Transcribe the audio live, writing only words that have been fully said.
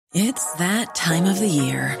It's that time of the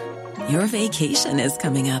year. Your vacation is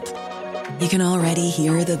coming up. You can already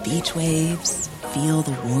hear the beach waves, feel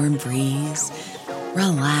the warm breeze,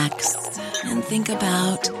 relax, and think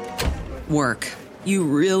about work. You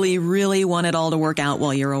really, really want it all to work out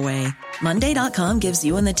while you're away. Monday.com gives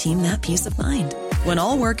you and the team that peace of mind. When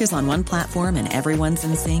all work is on one platform and everyone's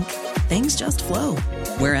in sync, things just flow.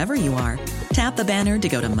 Wherever you are, tap the banner to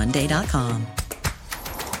go to Monday.com.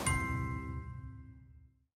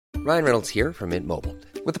 Ryan Reynolds here from Mint Mobile.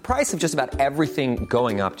 With the price of just about everything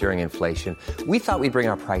going up during inflation, we thought we'd bring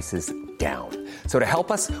our prices down. So to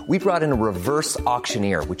help us, we brought in a reverse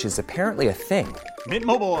auctioneer, which is apparently a thing. Mint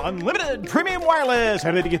Mobile Unlimited Premium Wireless.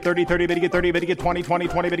 How to get 30, 30, bit to get 30, bit to get 20, 20,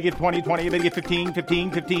 20, bit to get 20, 20, bit to get 15,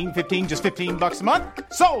 15, 15, 15, just $15 a month?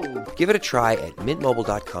 Sold! Give it a try at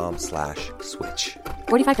mintmobile.com/switch.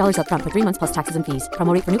 $45 up front for 3 months plus taxes and fees.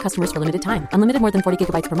 Promo rate for new customers for limited time. Unlimited more than 40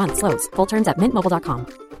 gigabytes per month. Slows full terms at mintmobile.com.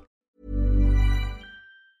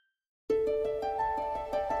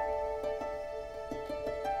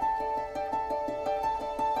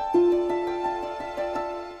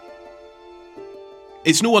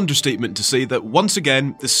 It's no understatement to say that once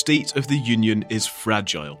again, the state of the Union is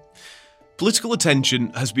fragile. Political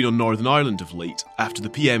attention has been on Northern Ireland of late after the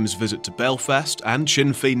PM's visit to Belfast and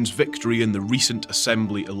Sinn Féin's victory in the recent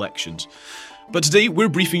Assembly elections. But today we're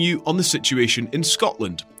briefing you on the situation in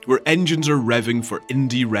Scotland, where engines are revving for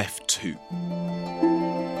Indy Ref 2.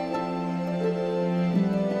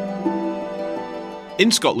 In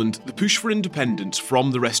Scotland, the push for independence from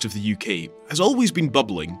the rest of the UK has always been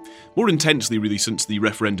bubbling, more intensely really since the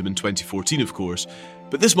referendum in 2014 of course,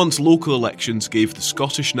 but this month's local elections gave the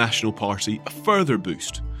Scottish National Party a further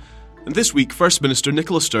boost. And this week, First Minister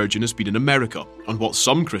Nicola Sturgeon has been in America on what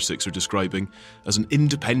some critics are describing as an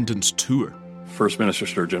independence tour. First Minister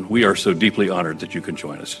Sturgeon, we are so deeply honoured that you can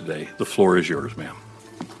join us today. The floor is yours, ma'am.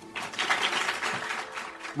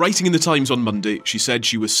 Writing in the Times on Monday, she said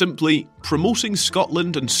she was simply promoting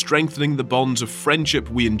Scotland and strengthening the bonds of friendship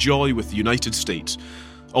we enjoy with the United States.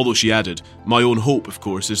 Although she added, my own hope, of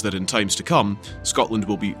course, is that in times to come, Scotland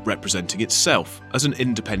will be representing itself as an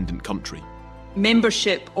independent country.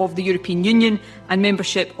 Membership of the European Union and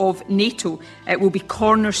membership of NATO will be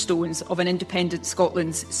cornerstones of an independent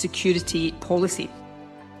Scotland's security policy.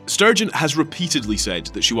 Sturgeon has repeatedly said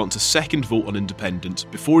that she wants a second vote on independence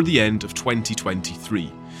before the end of 2023.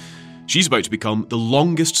 She's about to become the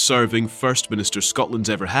longest-serving First Minister Scotland's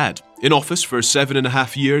ever had, in office for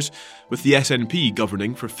 7.5 years, with the SNP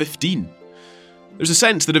governing for 15. There's a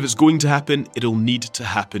sense that if it's going to happen, it'll need to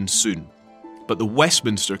happen soon. But the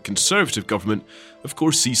Westminster Conservative government, of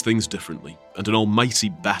course, sees things differently, and an almighty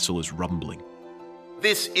battle is rumbling.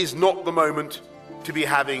 This is not the moment to be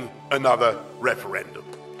having another referendum.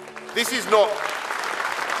 This is not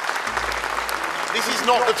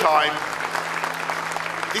the time.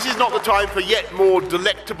 This is not the time for yet more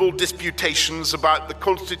delectable disputations about the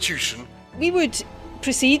Constitution. We would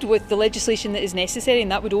proceed with the legislation that is necessary, and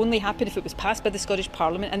that would only happen if it was passed by the Scottish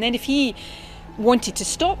Parliament. And then if he wanted to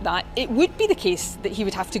stop that, it would be the case that he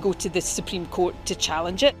would have to go to the Supreme Court to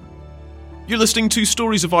challenge it. You're listening to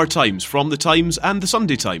Stories of Our Times from The Times and The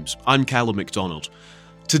Sunday Times. I'm Callum MacDonald.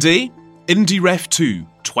 Today, Indy Ref 2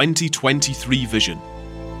 2023 Vision.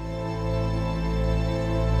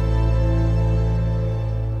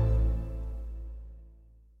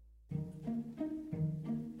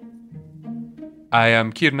 I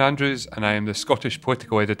am Kieran Andrews and I am the Scottish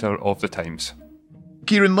political editor of The Times.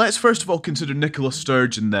 Kieran, let's first of all consider Nicola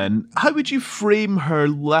Sturgeon then. How would you frame her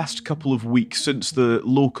last couple of weeks since the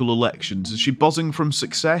local elections? Is she buzzing from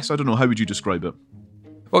success? I don't know, how would you describe it?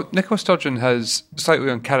 Well, Nicola Sturgeon has slightly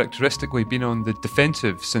uncharacteristically been on the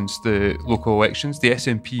defensive since the local elections. The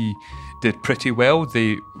SNP did pretty well.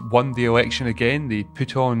 They won the election again. They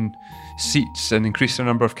put on seats and increased their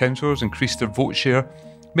number of councillors, increased their vote share.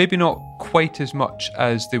 Maybe not quite as much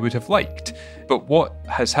as they would have liked. But what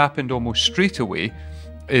has happened almost straight away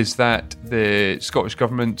is that the Scottish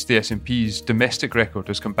Government, the SNP's domestic record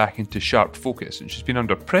has come back into sharp focus, and she's been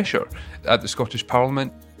under pressure at the Scottish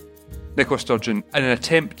Parliament. Nicola Sturgeon, in an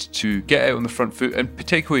attempt to get out on the front foot and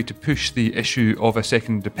particularly to push the issue of a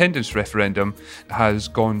second independence referendum, has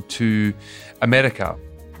gone to America.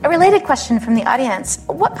 A related question from the audience: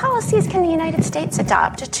 what policies can the United States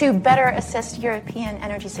adopt to better assist European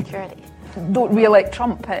energy security? Don't re-elect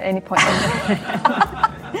Trump at any point.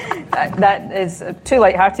 That is too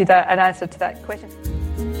light-hearted an answer to that question.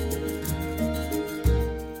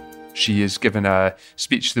 She has given a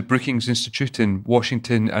speech to the Brookings Institute in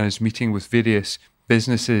Washington and is meeting with various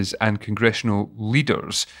businesses and congressional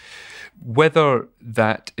leaders. Whether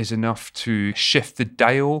that is enough to shift the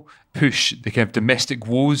dial, push the kind of domestic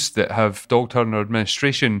woes that have dogged her in her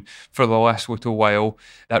administration for the last little while,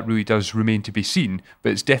 that really does remain to be seen.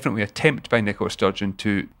 But it's definitely an attempt by Nicola Sturgeon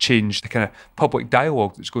to change the kind of public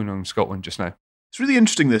dialogue that's going on in Scotland just now. It's really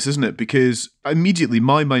interesting, this, isn't it? Because immediately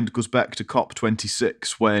my mind goes back to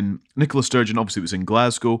COP26 when Nicola Sturgeon obviously was in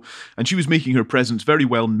Glasgow and she was making her presence very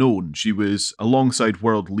well known. She was alongside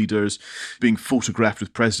world leaders, being photographed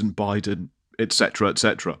with President Biden, etc.,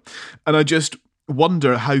 etc. And I just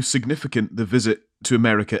wonder how significant the visit to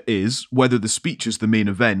America is, whether the speech is the main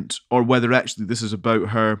event or whether actually this is about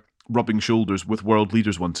her rubbing shoulders with world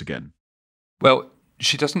leaders once again. Well,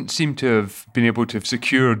 she doesn't seem to have been able to have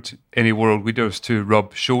secured any world leaders to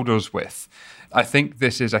rub shoulders with. I think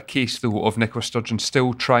this is a case, though, of Nicola Sturgeon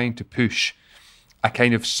still trying to push a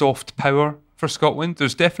kind of soft power for Scotland.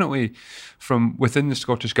 There's definitely, from within the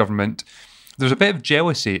Scottish Government, there's a bit of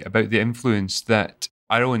jealousy about the influence that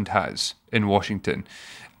Ireland has in Washington,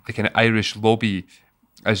 the kind of Irish lobby,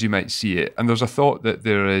 as you might see it. And there's a thought that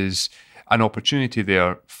there is an opportunity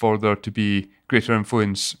there for there to be greater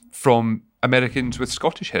influence from Americans with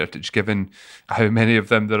Scottish heritage, given how many of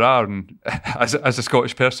them there are. And as a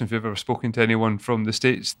Scottish person, if you've ever spoken to anyone from the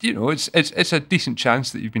States, you know, it's a decent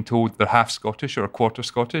chance that you've been told they're half Scottish or a quarter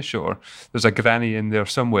Scottish or there's a granny in there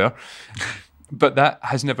somewhere. But that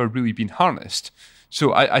has never really been harnessed.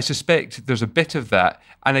 So I suspect there's a bit of that.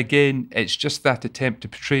 And again, it's just that attempt to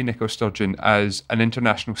portray Nicola Sturgeon as an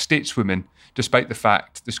international stateswoman, despite the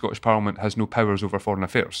fact the Scottish Parliament has no powers over foreign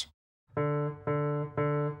affairs.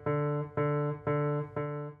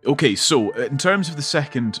 Okay, so in terms of the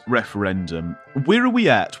second referendum, where are we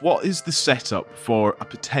at? What is the setup for a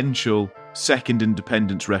potential second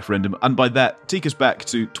independence referendum? And by that, take us back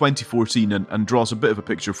to 2014 and draw us a bit of a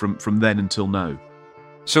picture from then until now.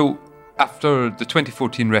 So after the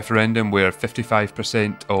 2014 referendum, where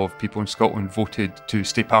 55% of people in Scotland voted to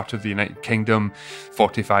stay part of the United Kingdom,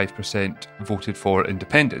 45% voted for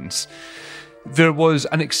independence, there was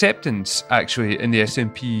an acceptance, actually, in the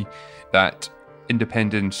SNP that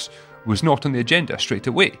independence was not on the agenda straight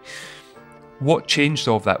away. What changed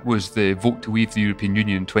all of that was the vote to leave the European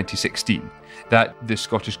Union in 2016, that the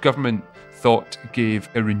Scottish Government thought gave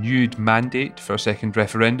a renewed mandate for a second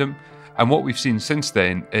referendum. And what we've seen since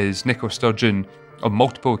then is Nicola Sturgeon, on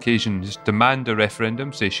multiple occasions, demand a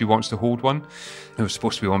referendum, say she wants to hold one. It was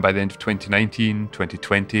supposed to be on by the end of 2019,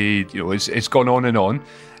 2020, it's gone on and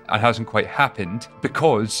hasn't quite happened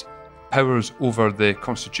because powers over the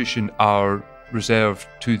Constitution are reserved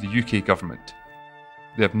to the UK government.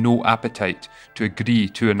 They have no appetite to agree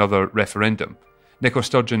to another referendum. Nicola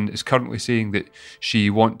Sturgeon is currently saying that she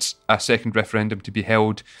wants a second referendum to be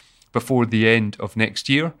held before the end of next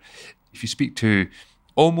year. If you speak to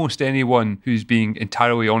almost anyone who's being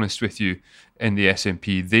entirely honest with you in the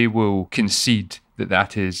SNP, they will concede that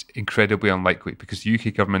that is incredibly unlikely because the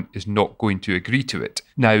UK government is not going to agree to it.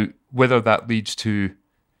 Now, whether that leads to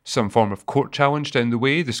some form of court challenge down the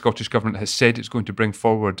way, the Scottish Government has said it's going to bring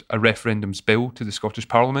forward a referendums bill to the Scottish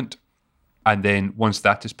Parliament, and then once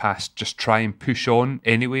that is passed, just try and push on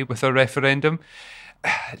anyway with a referendum.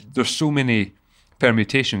 There's so many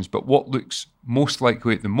permutations, but what looks most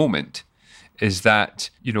likely at the moment is that,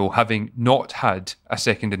 having not had a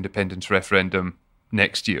second independence referendum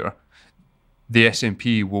next year, the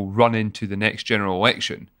SNP will run into the next general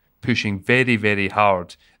election pushing very, very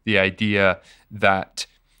hard the idea that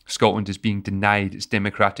Scotland is being denied its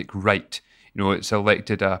democratic right. It's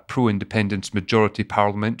elected a pro-independence majority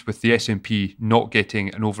parliament with the SNP not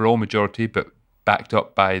getting an overall majority, but backed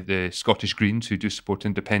up by the Scottish Greens, who do support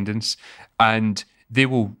independence. And they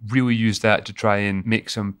will really use that to try and make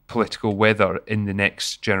some political weather in the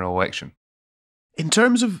next general election. In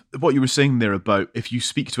terms of what you were saying there about if you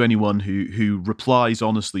speak to anyone who replies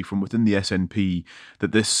honestly from within the SNP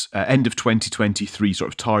that this end of 2023 sort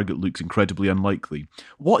of target looks incredibly unlikely,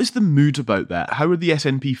 what is the mood about that? How are the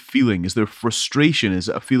SNP feeling? Is there frustration? Is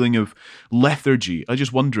it a feeling of lethargy? I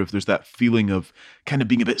just wonder if there's that feeling of kind of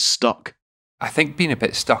being a bit stuck. I think being a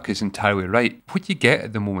bit stuck is entirely right. What you get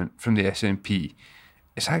at the moment from the SNP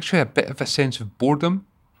is actually a bit of a sense of boredom.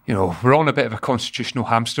 We're on a bit of a constitutional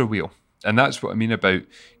hamster wheel. And that's what I mean about,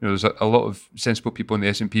 there's a lot of sensible people in the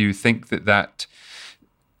SNP who think that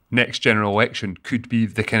next general election could be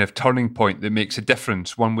the kind of turning point that makes a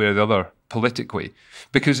difference one way or the other politically.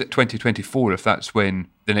 Because at 2024, if that's when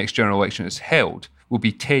the next general election is held, will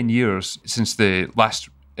be 10 years since the last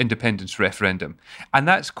independence referendum. And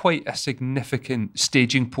that's quite a significant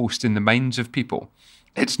staging post in the minds of people.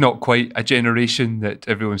 It's not quite a generation that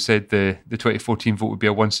everyone said the 2014 vote would be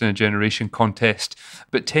a once-in-a-generation contest,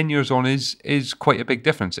 but 10 years on is quite a big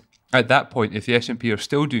difference. At that point, if the SNP are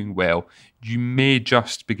still doing well, you may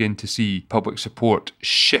just begin to see public support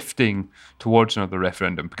shifting towards another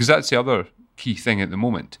referendum, because that's the other key thing at the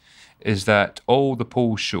moment, is that all the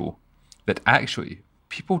polls show that actually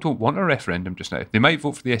people don't want a referendum just now. They might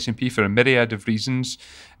vote for the SNP for a myriad of reasons,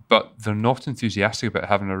 but they're not enthusiastic about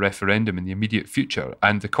having a referendum in the immediate future.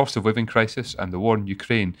 And the cost of living crisis and the war in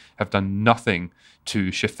Ukraine have done nothing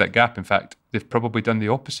to shift that gap. In fact, they've probably done the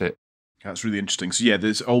opposite. That's really interesting. So yeah,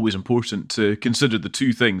 it's always important to consider the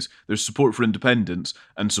two things. There's support for independence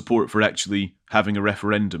and support for actually having a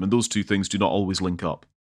referendum. And those two things do not always link up.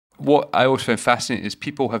 What I always find fascinating is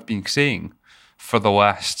people have been saying for the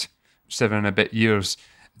last 7 and a bit years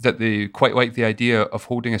that they quite like the idea of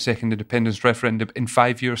holding a second independence referendum in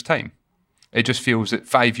 5 years' time. It just feels that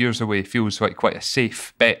 5 years away feels like quite a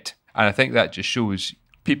safe bet. And I think that just shows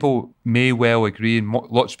people may well agree, and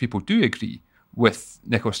lots of people do agree, with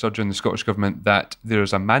Nicola Sturgeon and the Scottish Government that there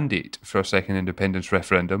is a mandate for a second independence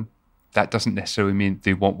referendum. That doesn't necessarily mean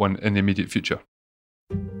they want one in the immediate future.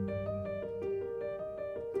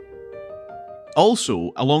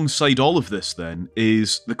 Also, alongside all of this then,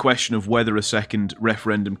 is the question of whether a second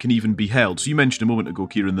referendum can even be held. So you mentioned a moment ago,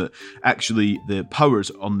 Kieran, that actually the powers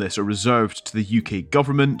on this are reserved to the UK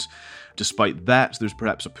government. Despite that, there's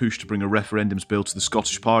perhaps a push to bring a referendums bill to the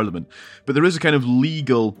Scottish Parliament. But there is a kind of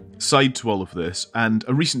legal side to all of this, and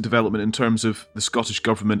a recent development in terms of the Scottish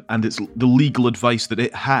Government and the legal advice that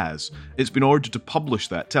it has. It's been ordered to publish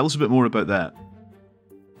that. Tell us a bit more about that.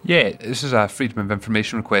 Yeah, this is a Freedom of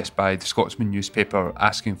Information request by the Scotsman newspaper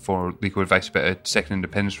asking for legal advice about a second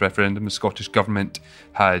independence referendum. The Scottish Government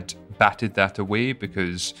had batted that away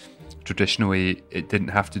because traditionally it didn't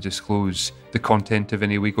have to disclose the content of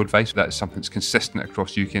any legal advice. That's something that's consistent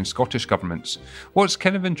across UK and Scottish governments. What's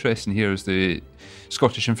kind of interesting here is the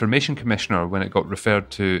Scottish Information Commissioner, when it got referred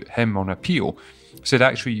to him on appeal, said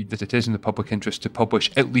actually that it is in the public interest to publish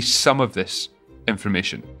at least some of this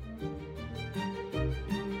information.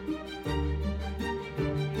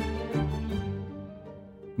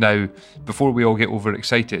 Now, before we all get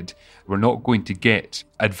overexcited, we're not going to get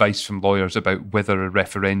advice from lawyers about whether a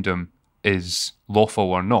referendum is lawful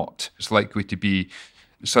or not. It's likely to be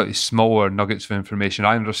slightly smaller nuggets of information.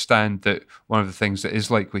 I understand that one of the things that is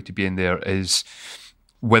likely to be in there is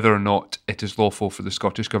whether or not it is lawful for the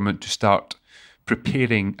Scottish Government to start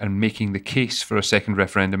preparing and making the case for a second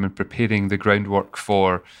referendum and preparing the groundwork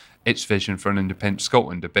for its vision for an independent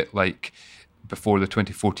Scotland, a bit like before the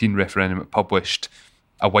 2014 referendum it published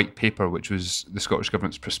a white paper, which was the Scottish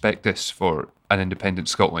Government's prospectus for an independent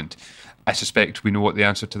Scotland. I suspect we know what the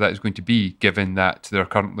answer to that is going to be, given that there are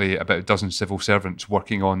currently about a dozen civil servants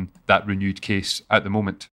working on that renewed case at the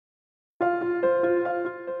moment.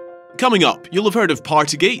 Coming up, you'll have heard of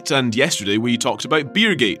Partygate, and yesterday we talked about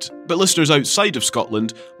Beergate, but listeners outside of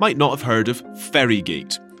Scotland might not have heard of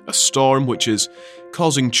Ferrygate, a storm which is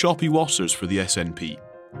causing choppy waters for the SNP.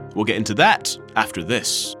 We'll get into that after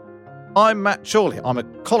this. I'm Matt Chorley. I'm a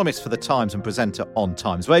columnist for The Times and presenter on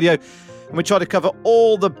Times Radio. And we try to cover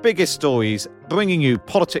all the biggest stories, bringing you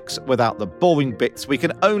politics without the boring bits. We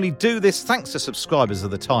can only do this thanks to subscribers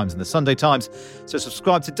of The Times and The Sunday Times. So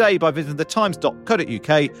subscribe today by visiting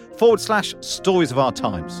thetimes.co.uk/stories of our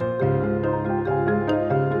times.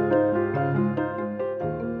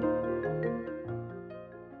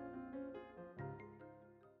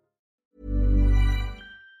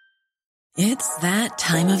 It's that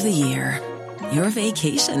time of the year. Your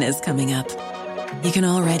vacation is coming up. You can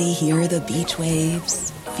already hear the beach waves,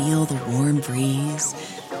 feel the warm breeze,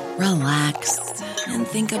 relax, and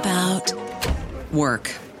think about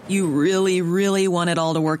work. You really, really want it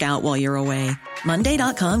all to work out while you're away.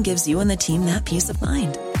 Monday.com gives you and the team that peace of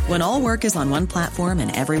mind. When all work is on one platform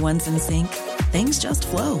and everyone's in sync, things just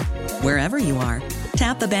flow. Wherever you are,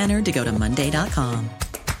 tap the banner to go to Monday.com.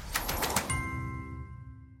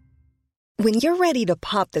 When you're ready to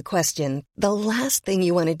pop the question, the last thing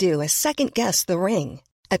you want to do is second-guess the ring.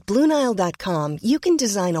 At BlueNile.com, you can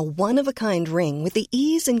design a one-of-a-kind ring with the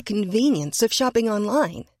ease and convenience of shopping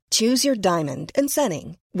online. Choose your diamond and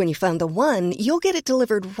setting. When you find the one, you'll get it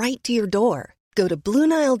delivered right to your door. Go to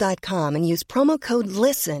BlueNile.com and use promo code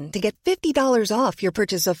LISTEN to get $50 off your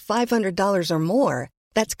purchase of $500 or more.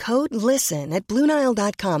 That's code LISTEN at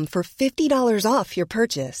BlueNile.com for $50 off your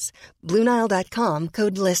purchase. BlueNile.com,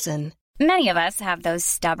 code LISTEN. Many of us have those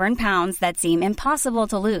stubborn pounds that seem impossible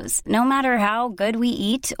to lose, no matter how good we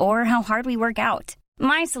eat or how hard we work out.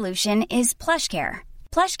 My solution is PlushCare.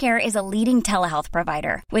 PlushCare is a leading telehealth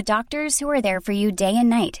provider with doctors who are there for you day and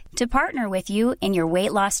night to partner with you in your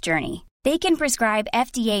weight loss journey. They can prescribe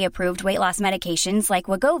FDA-approved weight loss medications like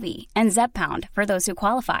Wegovy and Zepbound for those who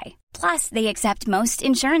qualify. Plus, they accept most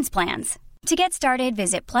insurance plans. To get started,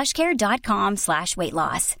 visit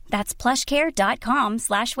plushcare.com/weightloss. That's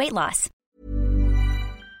plushcare.com/weightloss.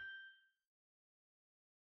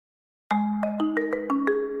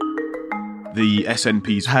 The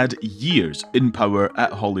SNPs had years in power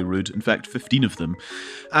at Holyrood, in fact 15 of them,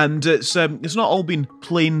 and it's not all been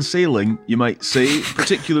plain sailing, you might say,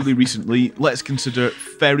 particularly recently. Let's consider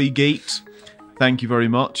Ferrygate. Thank you very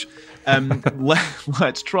much.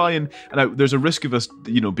 Let's try and there's a risk of us,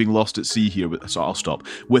 being lost at sea here, so I'll stop.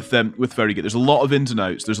 With Ferrygate, there's a lot of ins and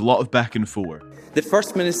outs, there's a lot of back and forth. The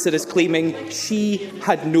First Minister is claiming she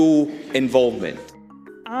had no involvement.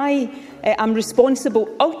 I am responsible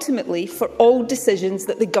ultimately for all decisions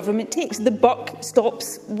that the government takes. The buck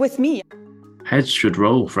stops with me. Heads should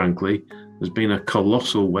roll, frankly. There's been a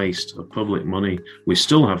colossal waste of public money. We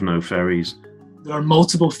still have no ferries. There are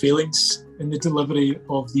multiple failings in the delivery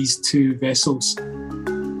of these two vessels.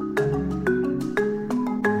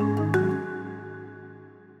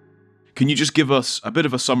 Can you just give us a bit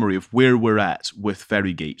of a summary of where we're at with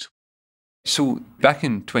Ferrygate? So back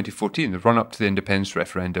in 2014, the run-up to the independence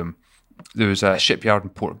referendum, there was a shipyard in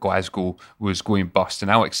Port Glasgow was going bust, and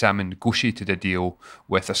Alex Salmond negotiated a deal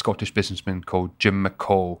with a Scottish businessman called Jim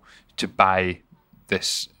McCall to buy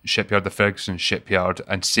this shipyard, the Ferguson shipyard,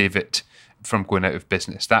 and save it from going out of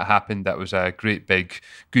business. That happened. That was a great big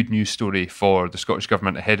good news story for the Scottish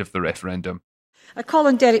Government ahead of the referendum. I call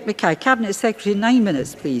on Derek Mackay, Cabinet Secretary, 9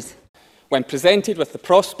 minutes, please. When presented with the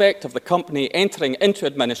prospect of the company entering into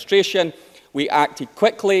administration, we acted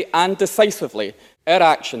quickly and decisively. Our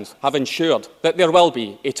actions have ensured that there will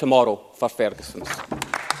be a tomorrow for Ferguson's.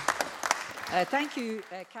 Thank you,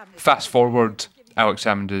 Cabinet. Fast forward, Alex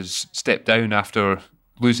Salmond has stepped down after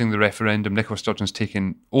losing the referendum. Nicola Sturgeon's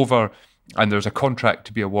taken over, and there's a contract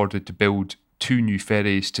to be awarded to build 2 new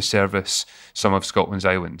ferries to service some of Scotland's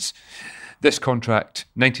islands. This contract,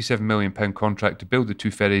 £97 million contract to build the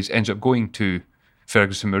 2 ferries, ends up going to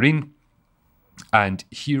Ferguson Marine. And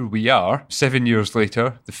here we are, 7 years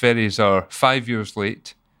later. The ferries are 5 years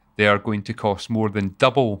late. They are going to cost more than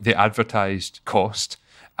double the advertised cost.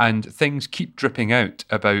 And things keep dripping out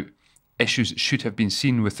about issues that should have been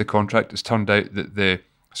seen with the contract. It's turned out that the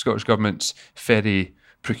Scottish Government's ferry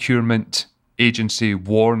procurement agency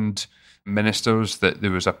warned ministers that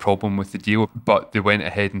there was a problem with the deal, but they went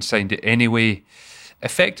ahead and signed it anyway.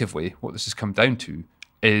 Effectively, what this has come down to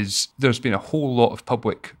is there's been a whole lot of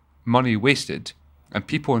public money wasted, and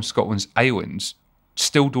people on Scotland's islands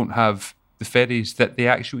still don't have the ferries that they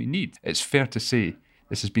actually need. It's fair to say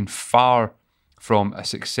this has been far from a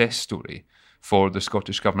success story for the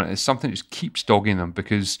Scottish Government. It's something that just keeps dogging them,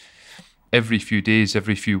 because every few days,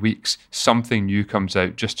 every few weeks, something new comes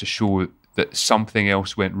out just to show that something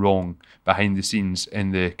else went wrong behind the scenes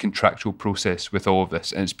in the contractual process with all of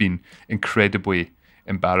this. And it's been incredibly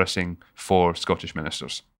embarrassing for Scottish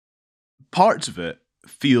ministers. Parts of it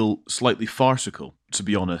feel slightly farcical, to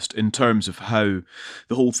be honest, in terms of how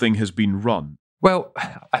the whole thing has been run. Well,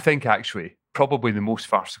 I think actually probably the most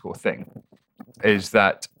farcical thing is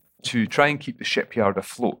that to try and keep the shipyard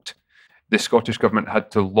afloat, the Scottish Government had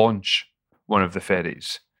to launch one of the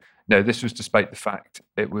ferries. Now, this was despite the fact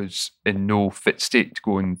it was in no fit state to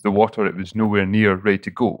go in the water. It was nowhere near ready to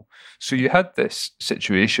go. So you had this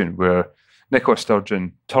situation where Nicola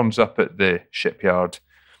Sturgeon turns up at the shipyard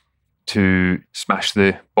to smash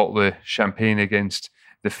the bottle of champagne against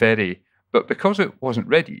the ferry. But because it wasn't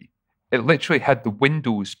ready, it literally had the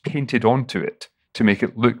windows painted onto it to make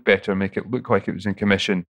it look better, make it look like it was in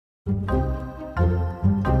commission.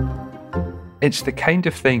 It's the kind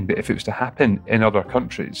of thing that if it was to happen in other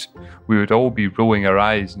countries, we would all be rolling our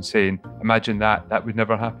eyes and saying, imagine that would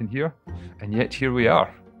never happen here. And yet here we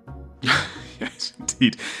are. Yes,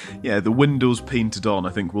 indeed. Yeah, the windows painted on,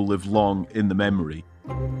 I think, will live long in the memory.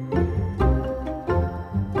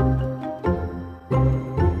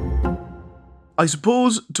 I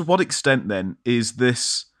suppose, to what extent then is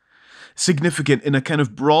this significant in a kind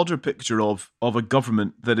of broader picture of a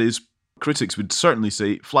government that is, critics would certainly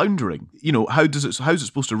say, floundering? You know, how's it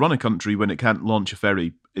supposed to run a country when it can't launch a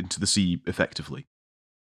ferry into the sea effectively?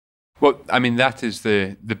 Well, I mean, that is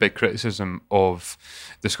the big criticism of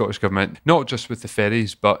the Scottish Government, not just with the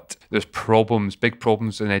ferries, but there's problems, big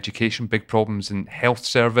problems in education, big problems in health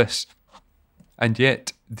service, and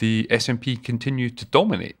yet the SNP continue to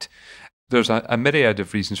dominate. There's a myriad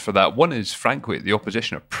of reasons for that. One is, frankly, the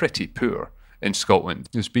opposition are pretty poor in Scotland.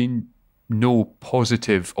 There's been no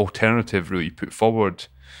positive alternative really put forward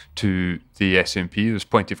to the SNP. There's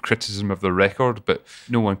plenty of criticism of their record, but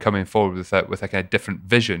no one coming forward with that with a kind of different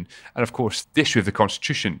vision. And of course, the issue of the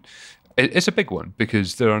Constitution is a big one,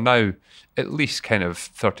 because there are now at least kind of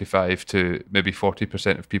 35 to maybe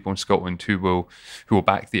 40% of people in Scotland who will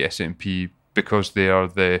back the SNP because they are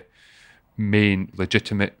the main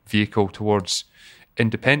legitimate vehicle towards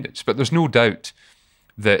independence. But there's no doubt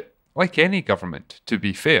that, like any government, to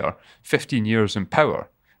be fair, 15 years in power,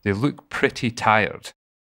 they look pretty tired.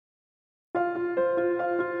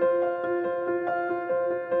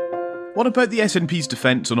 What about the SNP's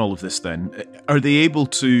defence on all of this then? Are they able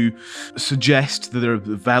to suggest that there are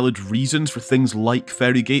valid reasons for things like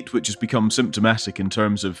Ferrygate, which has become symptomatic in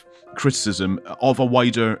terms of criticism of a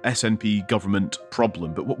wider SNP government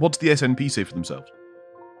problem? But what does the SNP say for themselves?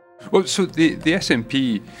 Well, so the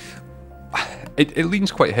SNP, it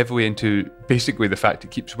leans quite heavily into basically the fact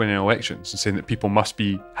it keeps winning elections and saying that people must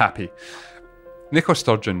be happy. Nicola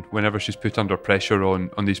Sturgeon, whenever she's put under pressure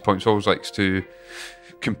on these points, always likes to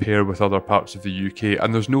compare with other parts of the UK,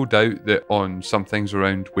 and there's no doubt that on some things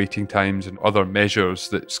around waiting times and other measures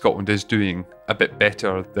that Scotland is doing a bit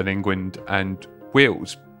better than England and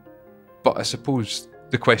Wales. But I suppose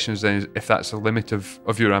the question is then if that's a limit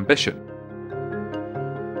of your ambition.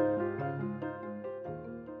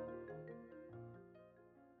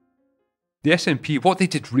 The SNP, what they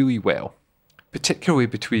did really well, particularly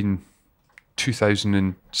between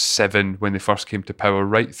 2007 when they first came to power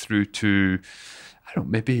right through to, I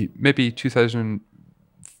don't know, maybe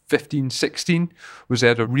 2015-16, was they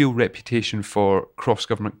had a real reputation for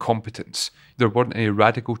cross-government competence. There weren't any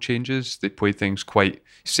radical changes. They played things quite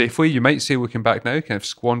safely. You might say, looking back now, kind of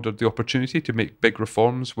squandered the opportunity to make big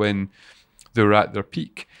reforms when they were at their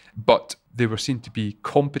peak, but they were seen to be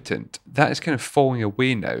competent. That is kind of falling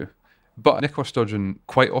away now. But Nicola Sturgeon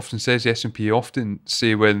quite often says, the SNP often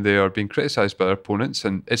say when they are being criticised by their opponents,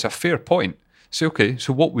 and it's a fair point, say, okay,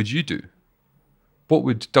 so what would you do? What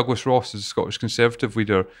would Douglas Ross as a Scottish Conservative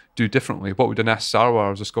leader do differently? What would Anas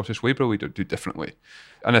Sarwar as a Scottish Labour leader do differently?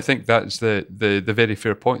 And I think that's the very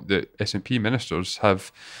fair point that SNP ministers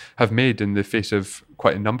have made in the face of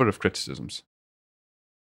quite a number of criticisms.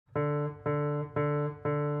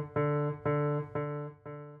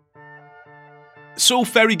 So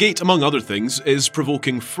Ferrygate, among other things, is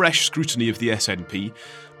provoking fresh scrutiny of the SNP,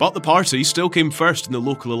 but the party still came first in the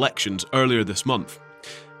local elections earlier this month.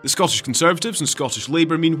 The Scottish Conservatives and Scottish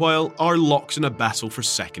Labour, meanwhile, are locked in a battle for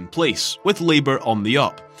second place, with Labour on the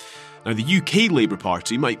up. Now, the UK Labour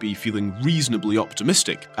Party might be feeling reasonably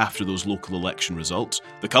optimistic after those local election results.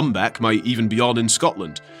 The comeback might even be on in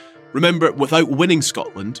Scotland. Remember, without winning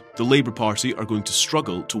Scotland, the Labour Party are going to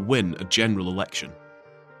struggle to win a general election.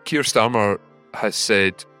 Keir Starmer has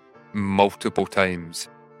said multiple times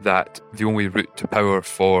that the only route to power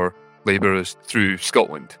for Labour is through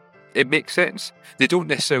Scotland. It makes sense. They don't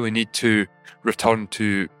necessarily need to return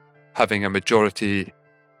to having a majority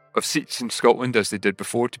of seats in Scotland as they did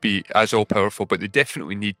before to be as all-powerful, but they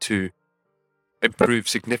definitely need to improve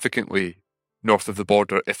significantly north of the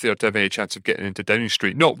border if they are to have any chance of getting into Downing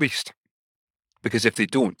Street, not least because if they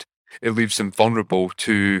don't, it leaves them vulnerable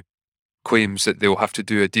to claims that they'll have to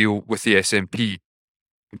do a deal with the SNP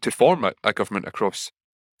to form a government across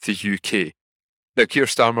the UK. Now, Keir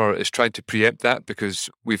Starmer is trying to preempt that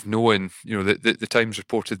because we've known, the Times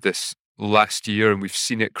reported this last year and we've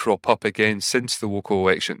seen it crop up again since the local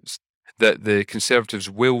elections, that the Conservatives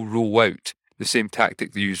will roll out the same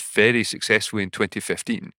tactic they used very successfully in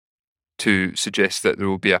 2015 to suggest that there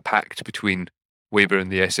will be a pact between Labour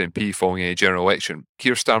and the SNP following a general election.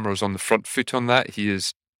 Keir Starmer is on the front foot on that. He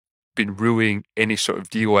has been ruling any sort of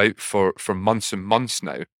deal out for months and months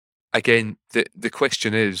now. Again, the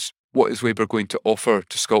question is, what is Labour going to offer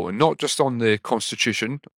to Scotland? Not just on the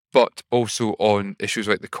Constitution, but also on issues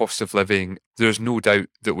like the cost of living. There's no doubt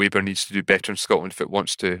that Labour needs to do better in Scotland if it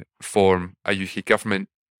wants to form a UK government.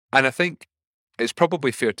 And I think it's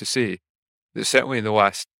probably fair to say that certainly in the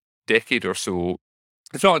last decade or so,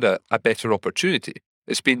 it's not a better opportunity.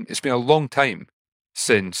 It's been a long time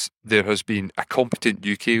since there has been a competent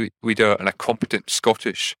UK leader and a competent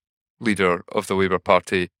Scottish leader of the Labour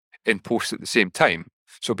Party in post at the same time.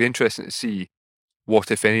 So it'll be interesting to see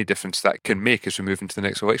what, if any, difference that can make as we move into the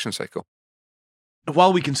next election cycle.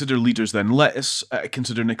 While we consider leaders then, let us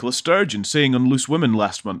consider Nicola Sturgeon saying on Loose Women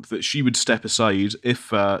last month that she would step aside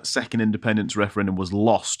if a second independence referendum was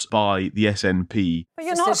lost by the SNP. But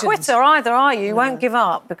you're not a quitter either, are you? You won't give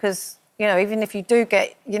up because, even if you do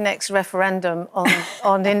get your next referendum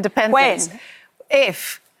on independence...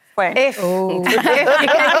 If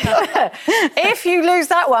you lose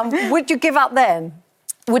that one, would you give up then?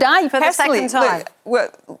 Would I for the second time?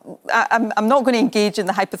 I'm not going to engage in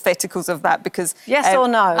the hypotheticals of that because... Yes or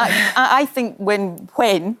no? I think when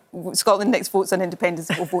Scotland next votes on independence,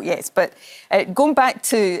 it will vote yes. But going back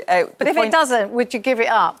to... but if it doesn't, would you give it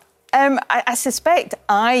up? I suspect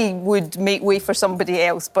I would make way for somebody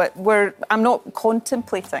else, but I'm not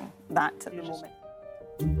contemplating that at the moment.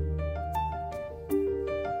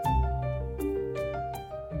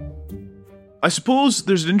 I suppose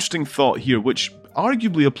there's an interesting thought here which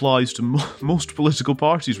arguably applies to most political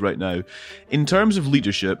parties right now. In terms of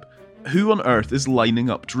leadership, who on earth is lining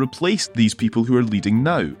up to replace these people who are leading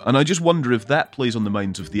now? And I just wonder if that plays on the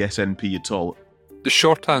minds of the SNP at all. The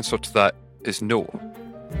short answer to that is no.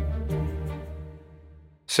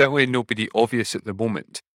 Certainly nobody obvious at the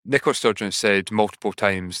moment. Nicola Sturgeon said multiple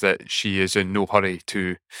times that she is in no hurry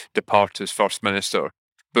to depart as First Minister.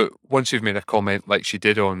 But once you've made a comment like she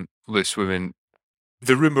did on Loose Women,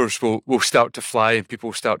 the rumours will start to fly and people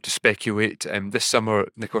will start to speculate. This summer,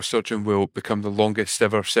 Nicola Sturgeon will become the longest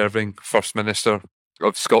ever serving First Minister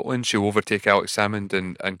of Scotland. She'll overtake Alex Salmond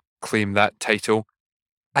and claim that title.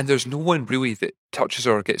 And there's no one really that touches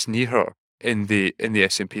her or gets near her in the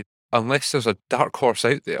SNP, unless there's a dark horse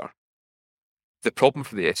out there. The problem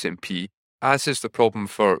for the SNP, as is the problem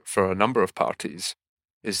for a number of parties,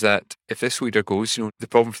 is that if this leader goes, the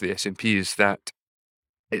problem for the SNP is that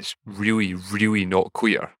it's really, really not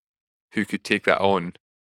clear who could take that on.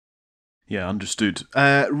 Yeah, understood.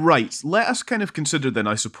 Right, let us kind of consider then,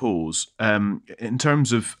 I suppose, in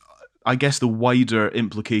terms of, I guess, the wider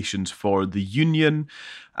implications for the Union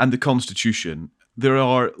and the Constitution. There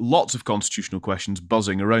are lots of constitutional questions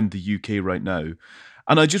buzzing around the UK right now.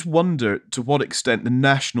 And I just wonder to what extent the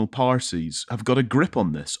national parties have got a grip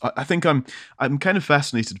on this. I think I'm kind of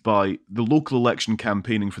fascinated by the local election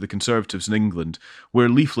campaigning for the Conservatives in England, where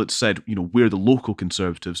leaflets said, we're the local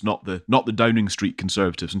Conservatives, not the Downing Street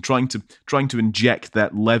Conservatives, and trying to inject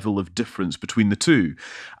that level of difference between the two.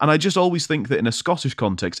 And I just always think that in a Scottish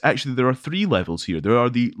context, actually there are three levels here. There are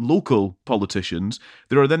the local politicians,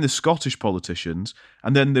 there are then the Scottish politicians,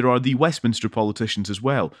 and then there are the Westminster politicians as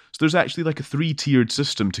well. So there's actually like a three-tiered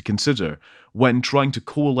system to consider when trying to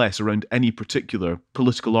coalesce around any particular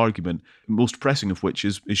political argument, most pressing of which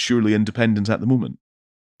is surely independence at the moment.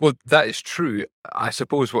 Well, that is true. I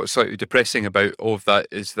suppose what's slightly depressing about all of that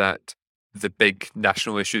is that the big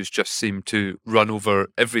national issues just seem to run over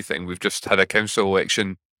everything. We've just had a council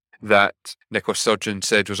election that Nicola Sturgeon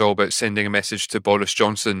said was all about sending a message to Boris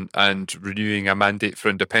Johnson and renewing a mandate for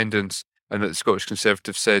independence, and that the Scottish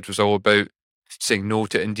Conservatives said was all about saying no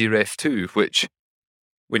to IndyRef 2, which,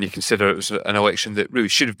 when you consider it was an election that really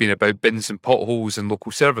should have been about bins and potholes and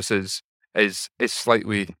local services, is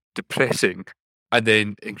slightly depressing. And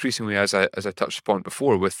then increasingly, as I touched upon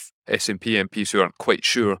before, with SNP MPs who aren't quite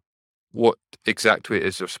sure what exactly it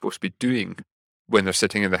is they're supposed to be doing when they're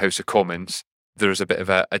sitting in the House of Commons, there's a bit of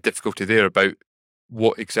a difficulty there about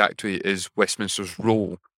what exactly is Westminster's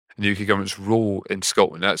role and the UK government's role in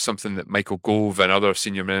Scotland. That's something that Michael Gove and other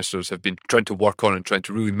senior ministers have been trying to work on and trying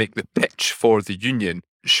to really make the pitch for the Union,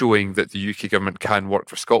 showing that the UK government can work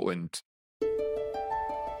for Scotland.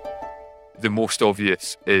 The most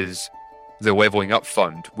obvious is the Levelling Up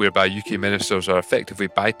Fund, whereby UK ministers are effectively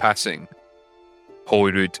bypassing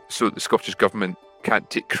Holyrood so that the Scottish government can't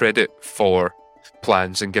take credit for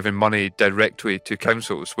plans and giving money directly to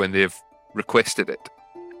councils when they've requested it.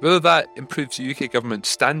 Whether that improves the UK government's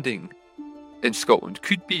standing in Scotland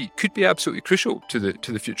could be absolutely crucial to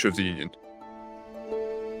the future of the Union.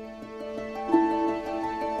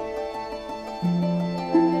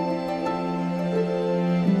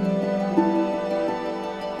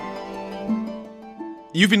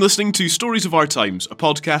 You've been listening to Stories of Our Times, a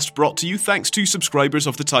podcast brought to you thanks to subscribers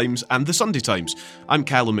of The Times and The Sunday Times. I'm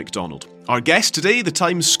Callum MacDonald. Our guest today, The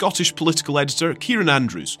Times Scottish political editor, Kieran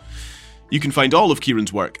Andrews. You can find all of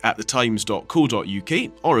Kieran's work at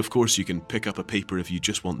thetimes.co.uk, or of course you can pick up a paper if you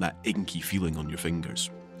just want that inky feeling on your fingers.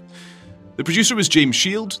 The producer was James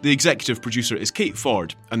Shield, the executive producer is Kate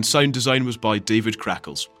Ford, and sound design was by David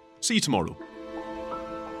Crackles. See you tomorrow.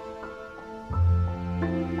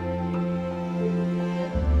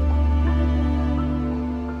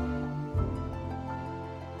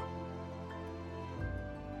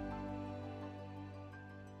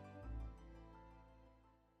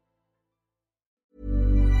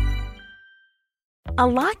 A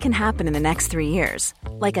lot can happen in the next 3 years.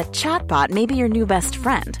 Like a chatbot may be your new best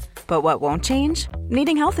friend. But what won't change?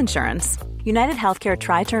 Needing health insurance. United Healthcare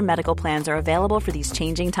Tri-Term Medical Plans are available for these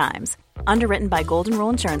changing times. Underwritten by Golden Rule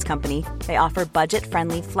Insurance Company, they offer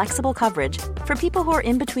budget-friendly, flexible coverage for people who are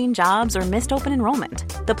in between jobs or missed open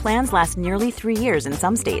enrollment. The plans last nearly 3 years in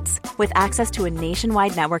some states, with access to a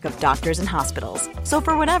nationwide network of doctors and hospitals. So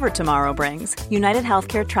for whatever tomorrow brings, United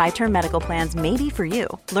Healthcare Tri-Term Medical Plans may be for you.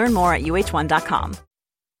 Learn more at uh1.com.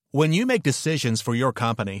 When you make decisions for your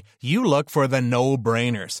company, you look for the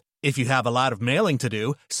no-brainers. If you have a lot of mailing to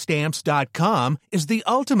do, Stamps.com is the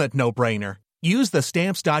ultimate no-brainer. Use the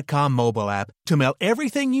Stamps.com mobile app to mail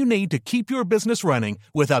everything you need to keep your business running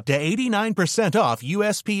with up to 89% off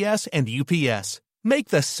USPS and UPS. Make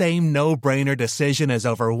the same no-brainer decision as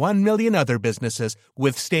over 1 million other businesses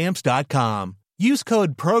with Stamps.com. Use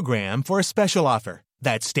code PROGRAM for a special offer.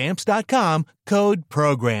 That's Stamps.com, code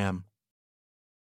PROGRAM.